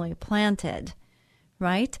firmly planted,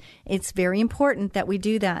 right? It's very important that we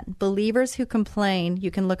do that. Believers who complain,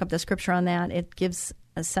 you can look up the scripture on that. It gives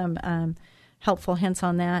some helpful hints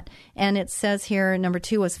on that. And it says here, number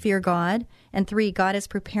 2 was fear God. And 3, God is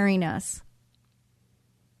preparing us.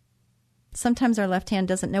 Sometimes our left hand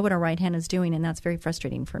doesn't know what our right hand is doing, and that's very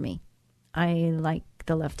frustrating for me. I like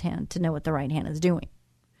the left hand to know what the right hand is doing.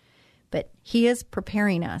 But he is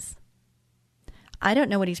preparing us. I don't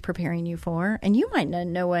know what he's preparing you for, and you might not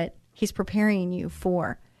know what he's preparing you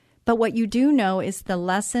for. But what you do know is the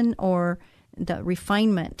lesson or the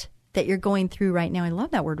refinement that you're going through right now. I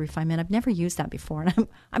love that word refinement. I've never used that before, and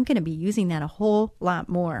I'm going to be using that a whole lot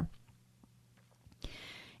more.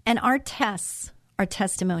 And our tests, our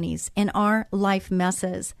testimonies, and our life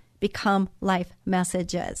messes become life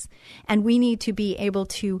messages. And we need to be able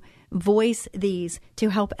to voice these to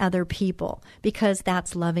help other people, because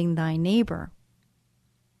that's loving thy neighbor.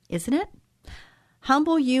 Isn't it?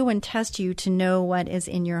 Humble you and test you to know what is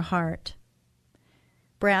in your heart.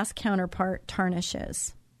 Brass counterpart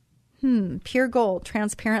tarnishes. Pure gold,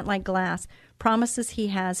 transparent like glass. Promises he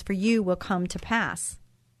has for you will come to pass.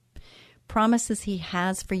 Promises he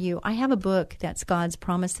has for you. I have a book that's God's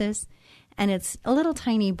Promises, and it's a little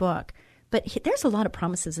tiny book. But there's a lot of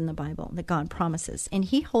promises in the Bible that God promises, and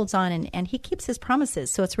he holds on and he keeps his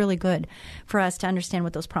promises. So it's really good for us to understand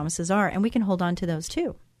what those promises are, and we can hold on to those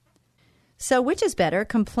too. So which is better,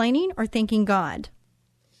 complaining or thanking God?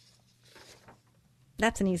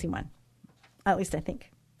 That's an easy one. At least I think.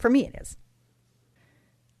 For me it is.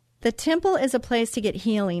 The temple is a place to get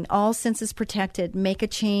healing, all senses protected, make a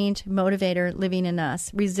change, motivator living in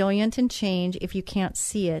us. Resilient in change. If you can't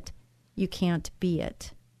see it, you can't be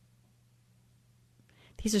it.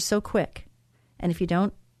 These are so quick. And if you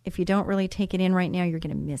don't really take it in right now, you're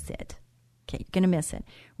going to miss it. Okay, you're going to miss it.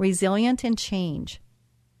 Resilient in change.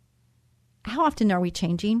 How often are we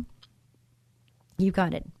changing? You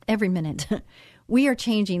got it. Every minute. We are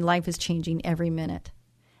changing. Life is changing every minute.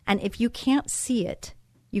 And if you can't see it,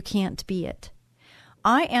 you can't be it.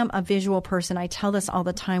 I am a visual person. I tell this all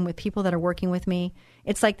the time with people that are working with me.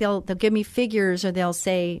 It's like they'll give me figures, or they'll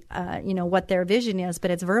say, what their vision is, but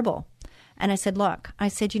it's verbal. And I said, look,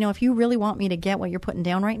 if you really want me to get what you're putting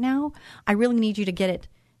down right now, I really need you to get it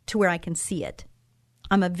to where I can see it.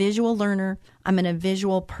 I'm a visual learner. I'm a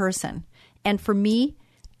visual person. And for me,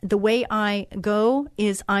 the way I go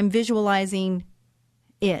is I'm visualizing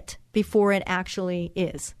it before it actually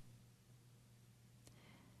is.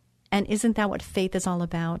 And isn't that what faith is all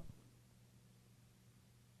about?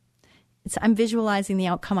 I'm visualizing the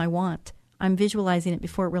outcome I want. I'm visualizing it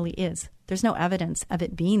before it really is. There's no evidence of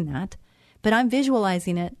it being that, but I'm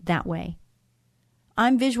visualizing it that way.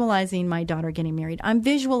 I'm visualizing my daughter getting married. I'm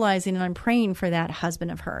visualizing and I'm praying for that husband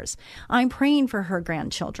of hers. I'm praying for her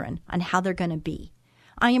grandchildren and how they're going to be.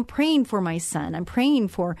 I am praying for my son. I'm praying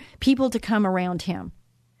for people to come around him.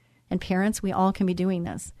 And parents, we all can be doing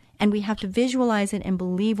this. And we have to visualize it and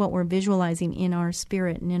believe what we're visualizing in our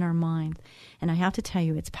spirit and in our mind. And I have to tell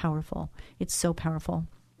you, it's powerful. It's so powerful.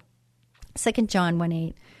 2 John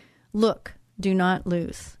 1:8, look, do not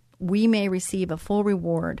lose. We may receive a full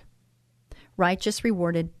reward, righteous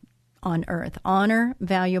rewarded on earth. Honor,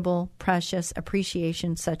 valuable, precious,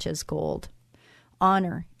 appreciation such as gold.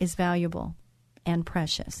 Honor is valuable and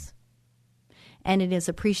precious, and it is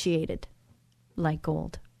appreciated like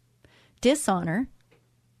gold. Dishonor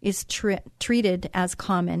is treated as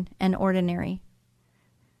common and ordinary,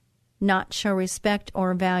 not show respect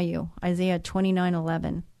or value. Isaiah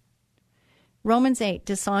 29:11. Romans 8,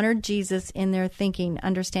 dishonored Jesus in their thinking,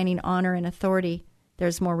 understanding honor and authority.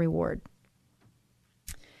 There's more reward.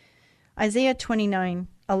 Isaiah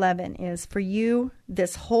 29:11 is, for you,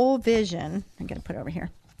 this whole vision, I'm going to put it over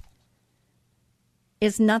here,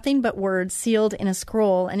 is nothing but words sealed in a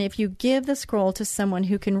scroll. And if you give the scroll to someone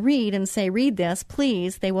who can read and say, read this,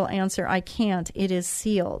 please, they will answer, I can't. It is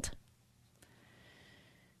sealed.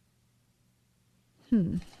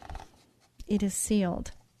 It is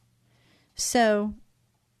sealed. So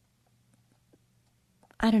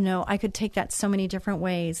I don't know. I could take that so many different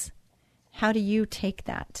ways. How do you take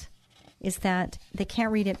that? Is that they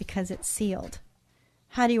can't read it because it's sealed.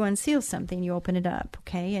 How do you unseal something? You open it up,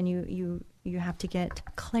 okay? And you have to get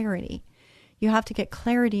clarity. You have to get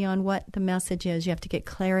clarity on what the message is. You have to get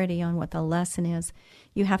clarity on what the lesson is.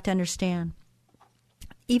 You have to understand.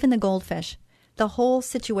 Even the goldfish, the whole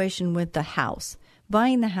situation with the house,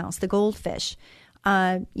 buying the house, the goldfish,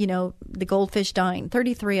 the goldfish dying,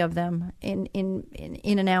 33 of them in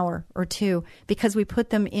an hour or two, because we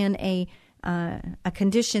put them in a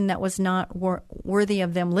condition that was not worthy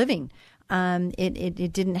of them living.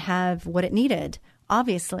 It didn't have what it needed,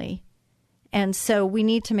 obviously. And so we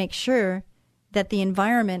need to make sure that the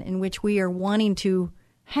environment in which we are wanting to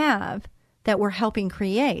have, that we're helping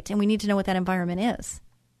create, and we need to know what that environment is.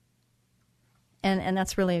 And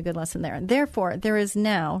that's really a good lesson there. Therefore, there is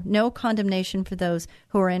now no condemnation for those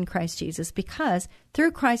who are in Christ Jesus, because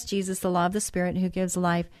through Christ Jesus, the law of the Spirit who gives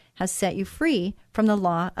life has set you free from the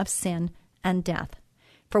law of sin and death.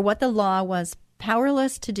 For what the law was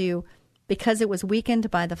powerless to do because it was weakened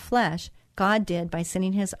by the flesh, God did by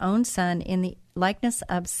sending his own Son in the likeness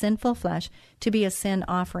of sinful flesh to be a sin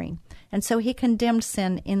offering. And so he condemned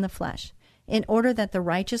sin in the flesh, in order that the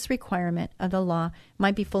righteous requirement of the law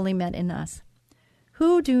might be fully met in us,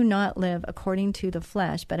 who do not live according to the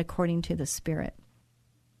flesh, but according to the Spirit.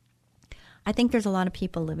 I think there's a lot of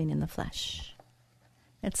people living in the flesh.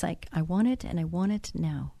 It's like, I want it and I want it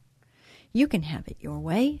now. You can have it your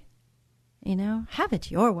way. Have it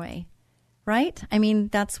your way. Right? I mean,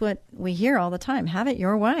 that's what we hear all the time. Have it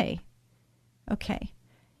your way. Okay.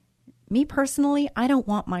 Me personally, I don't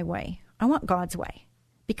want my way. I want God's way,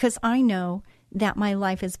 because I know that my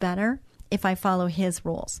life is better if I follow his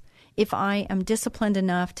rules. If I am disciplined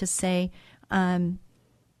enough to say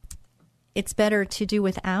it's better to do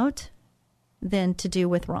without than to do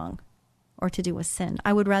with wrong or to do with sin.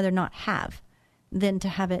 I would rather not have than to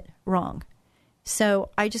have it wrong. So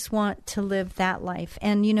I just want to live that life.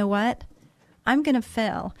 And you know what? I'm going to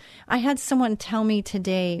fail. I had someone tell me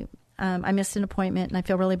today, I missed an appointment, and I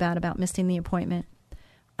feel really bad about missing the appointment.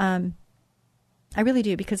 I really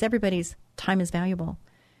do, because everybody's time is valuable.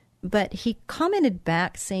 But he commented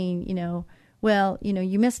back saying, you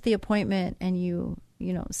missed the appointment, and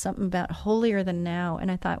something about holier than now.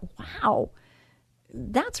 And I thought, wow,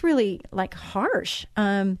 that's really harsh.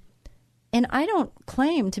 And I don't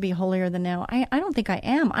claim to be holier than now. I don't think I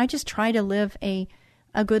am. I just try to live a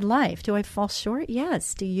good life. Do I fall short?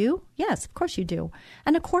 Yes. Do you? Yes, of course you do.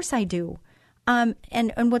 And of course I do.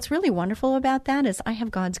 And what's really wonderful about that is I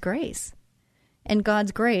have God's grace. And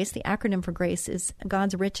God's grace, the acronym for grace, is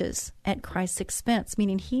God's riches at Christ's expense,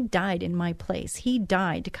 meaning he died in my place. He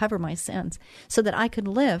died to cover my sins so that I could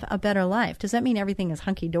live a better life. Does that mean everything is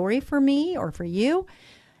hunky-dory for me or for you?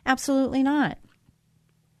 Absolutely not.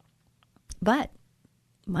 But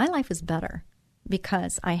my life is better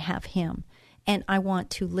because I have him. And I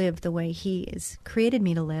want to live the way he has created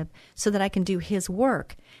me to live so that I can do his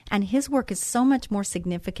work. And his work is so much more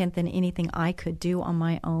significant than anything I could do on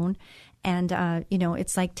my own. And,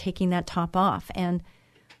 it's like taking that top off. And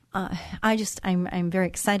I'm very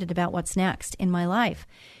excited about what's next in my life.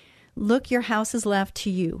 Look, your house is left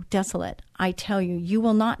to you, desolate. I tell you, you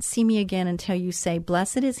will not see me again until you say,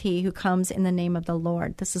 blessed is he who comes in the name of the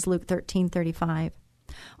Lord. This is Luke 13:35.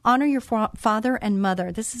 Honor your father and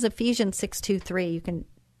mother. This is Ephesians 6:2-3. You can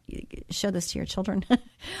show this to your children.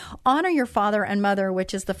 Honor your father and mother,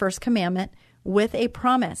 which is the first commandment, with a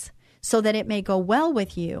promise, so that it may go well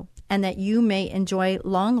with you and that you may enjoy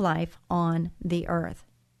long life on the earth.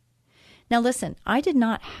 Now listen, I did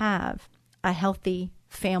not have a healthy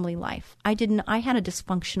family life. I had a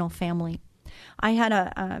dysfunctional family. I had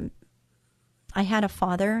a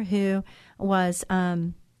father who was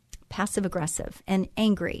passive-aggressive and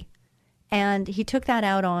angry, and he took that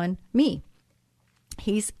out on me.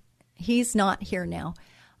 He's not here now.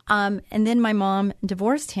 And then my mom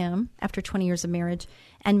divorced him after 20 years of marriage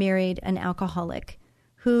and married an alcoholic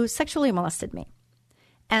who sexually molested me.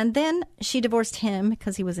 And then she divorced him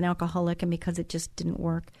because he was an alcoholic and because it just didn't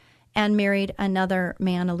work, and married another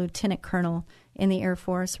man, a lieutenant colonel in the Air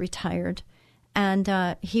Force, retired. And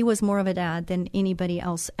he was more of a dad than anybody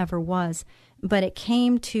else ever was. But it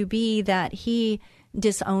came to be that he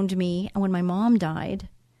disowned me when my mom died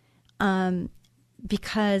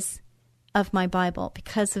because of my Bible,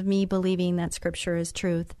 because of me believing that Scripture is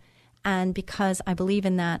truth. And because I believe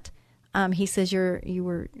in that, he says,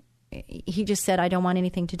 he just said, I don't want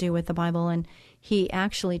anything to do with the Bible. And he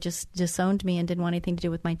actually just disowned me and didn't want anything to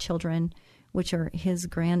do with my children, which are his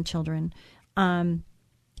grandchildren. And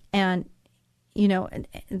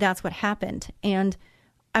that's what happened. And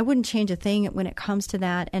I wouldn't change a thing when it comes to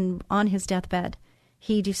that. And on his deathbed,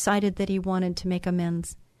 he decided that he wanted to make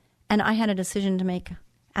amends. And I had a decision to make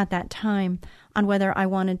at that time on whether I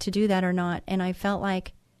wanted to do that or not. And I felt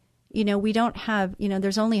like, we don't have,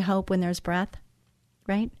 there's only hope when there's breath,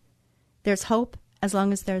 right? There's hope as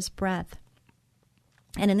long as there's breath.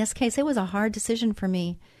 And in this case, it was a hard decision for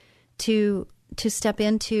me to step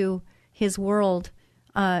into his world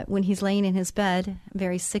when he's laying in his bed,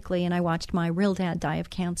 very sickly, and I watched my real dad die of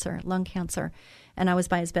cancer, lung cancer, and I was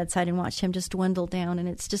by his bedside and watched him just dwindle down, and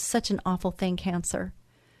it's just such an awful thing, cancer.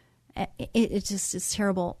 It just is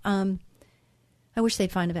terrible. I wish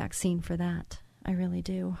they'd find a vaccine for that. I really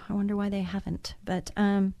do. I wonder why they haven't. But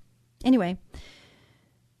anyway,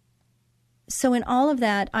 so in all of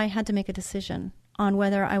that, I had to make a decision on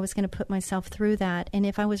whether I was going to put myself through that and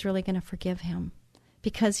if I was really going to forgive him.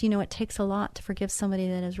 Because, it takes a lot to forgive somebody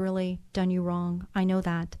that has really done you wrong. I know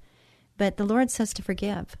that. But the Lord says to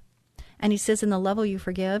forgive. And he says, in the level you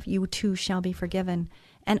forgive, you too shall be forgiven.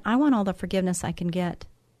 And I want all the forgiveness I can get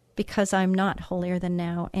because I'm not holier than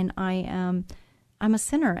now. And I'm a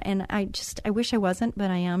sinner. And I wish I wasn't, but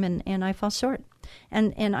I am. And I fall short.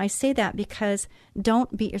 And I say that because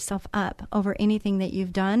don't beat yourself up over anything that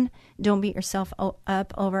you've done. Don't beat yourself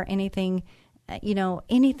up over anything,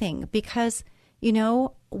 anything. Because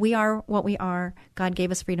we are what we are. God gave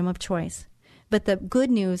us freedom of choice. But the good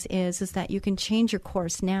news is that you can change your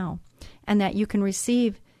course now and that you can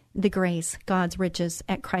receive the grace, God's riches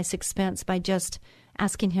at Christ's expense by just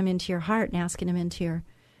asking him into your heart and asking him into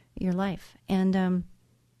your life. And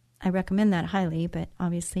I recommend that highly, but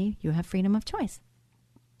obviously you have freedom of choice.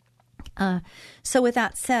 So with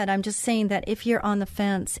that said, I'm just saying that if you're on the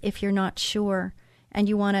fence, if you're not sure, and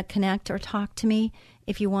you want to connect or talk to me,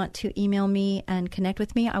 if you want to email me and connect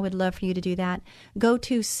with me, I would love for you to do that. Go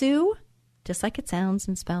to Sue, just like it sounds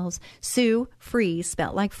and spells, Sue Fries,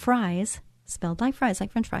 spelled like fries,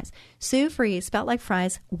 like French fries. Sue Fries, spelled like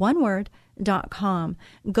fries, one word, .com.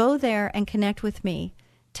 Go there and connect with me.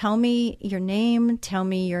 Tell me your name, tell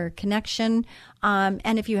me your connection,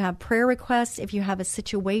 and if you have prayer requests, if you have a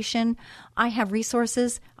situation, I have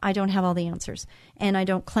resources. I don't have all the answers, and I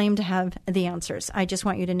don't claim to have the answers. I just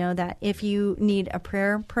want you to know that if you need a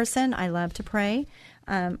prayer person, I love to pray.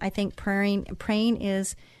 I think praying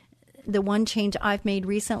is the one change I've made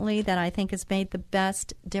recently that I think has made the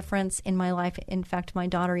best difference in my life. In fact, my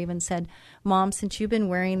daughter even said, Mom, since you've been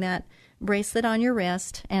wearing that bracelet on your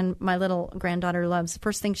wrist, and my little granddaughter loves,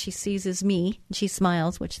 first thing she sees is me. She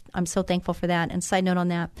smiles, which I'm so thankful for that. And side note on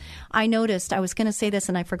that, I noticed, I was going to say this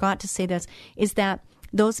and I forgot to say this, is that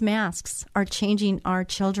those masks are changing our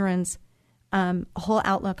children's whole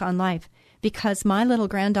outlook on life. Because my little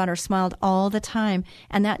granddaughter smiled all the time.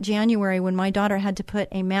 And that January, when my daughter had to put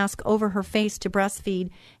a mask over her face to breastfeed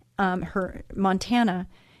her Montana,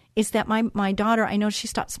 is that my daughter, I know she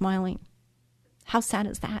stopped smiling. How sad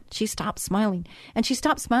is that? She stopped smiling. And she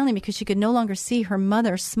stopped smiling because she could no longer see her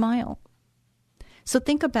mother smile. So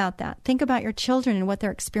think about that. Think about your children and what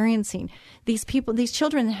they're experiencing. These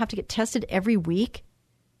children have to get tested every week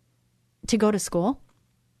to go to school.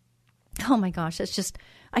 Oh my gosh, it's just,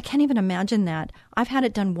 I can't even imagine that. I've had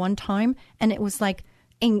it done one time, and it was like,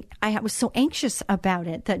 I was so anxious about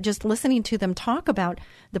it that just listening to them talk about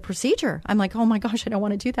the procedure, I'm like, oh my gosh, I don't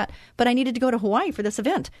want to do that. But I needed to go to Hawaii for this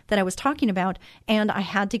event that I was talking about, and I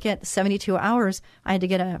had to get 72 hours. I had to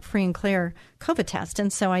get a free and clear COVID test,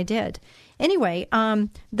 and so I did. Anyway,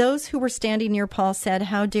 those who were standing near Paul said,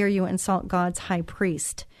 how dare you insult God's high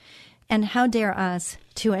priest? And how dare us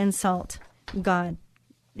to insult God?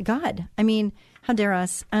 I mean, how dare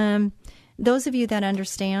us? Those of you that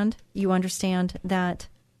understand, you understand that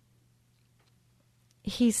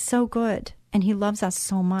he's so good and he loves us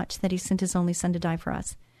so much that he sent his only son to die for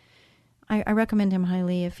us. I recommend him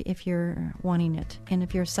highly if you're wanting it. And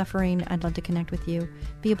if you're suffering, I'd love to connect with you.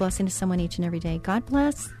 Be a blessing to someone each and every day. God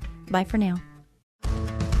bless. Bye for now.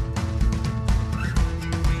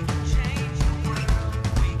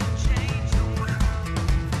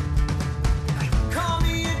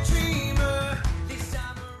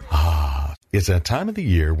 It's that time of the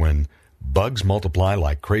year when bugs multiply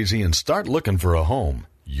like crazy and start looking for a home,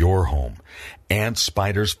 your home. Ants,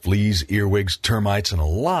 spiders, fleas, earwigs, termites, and a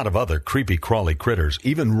lot of other creepy crawly critters,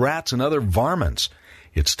 even rats and other varmints.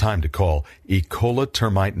 It's time to call Ecola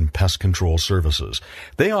Termite and Pest Control Services.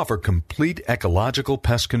 They offer complete ecological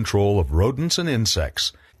pest control of rodents and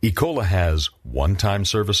insects. Ecola has one-time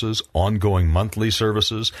services, ongoing monthly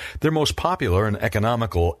services, their most popular and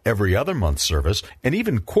economical every other month service, and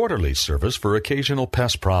even quarterly service for occasional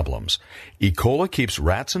pest problems. Ecola keeps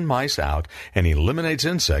rats and mice out and eliminates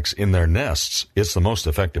insects in their nests. It's the most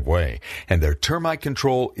effective way, and their termite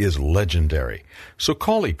control is legendary. So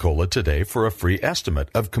call Ecola today for a free estimate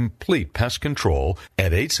of complete pest control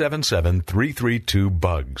at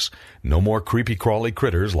 877-332-BUGS. No more creepy crawly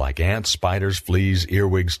critters like ants, spiders, fleas,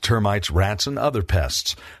 earwigs, termites, rats, and other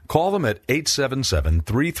pests. Call them at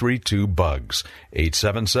 877-332-BUGS.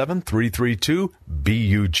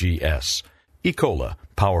 877-332-BUGS. Ecola,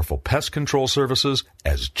 powerful pest control services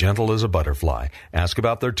as gentle as a butterfly. Ask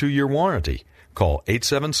about their 2-year warranty. Call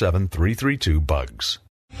 877-332-BUGS.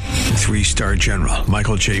 3-star General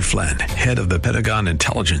Michael J. Flynn, head of the Pentagon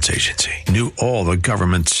Intelligence Agency, knew all the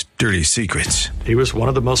government's dirty secrets. He was one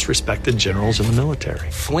of the most respected generals in the military.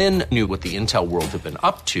 Flynn knew what the intel world had been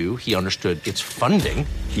up to. He understood its funding.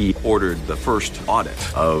 He ordered the first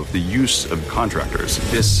audit of the use of contractors.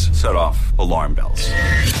 This set off alarm bells.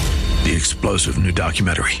 The explosive new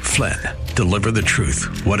documentary, Flynn, Deliver the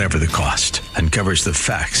Truth, Whatever the Cost, uncovers the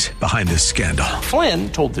facts behind this scandal.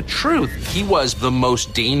 Flynn told the truth. He was the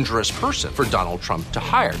most dangerous person for Donald Trump to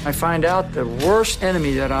hire. I find out the worst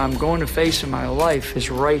enemy that I'm going to face in my life is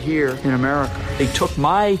right here in America. They took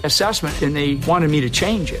my assessment and they wanted me to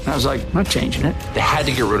change it. And I was like, I'm not changing it. They had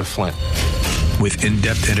to get rid of Flynn. With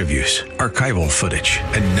in-depth interviews, archival footage,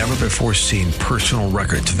 and never-before-seen personal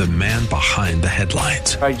records of the man behind the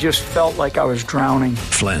headlines. I just felt like I was drowning.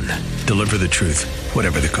 Flynn, Deliver the Truth,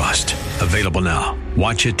 Whatever the Cost. Available now.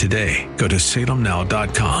 Watch it today. Go to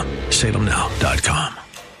salemnow.com. salemnow.com.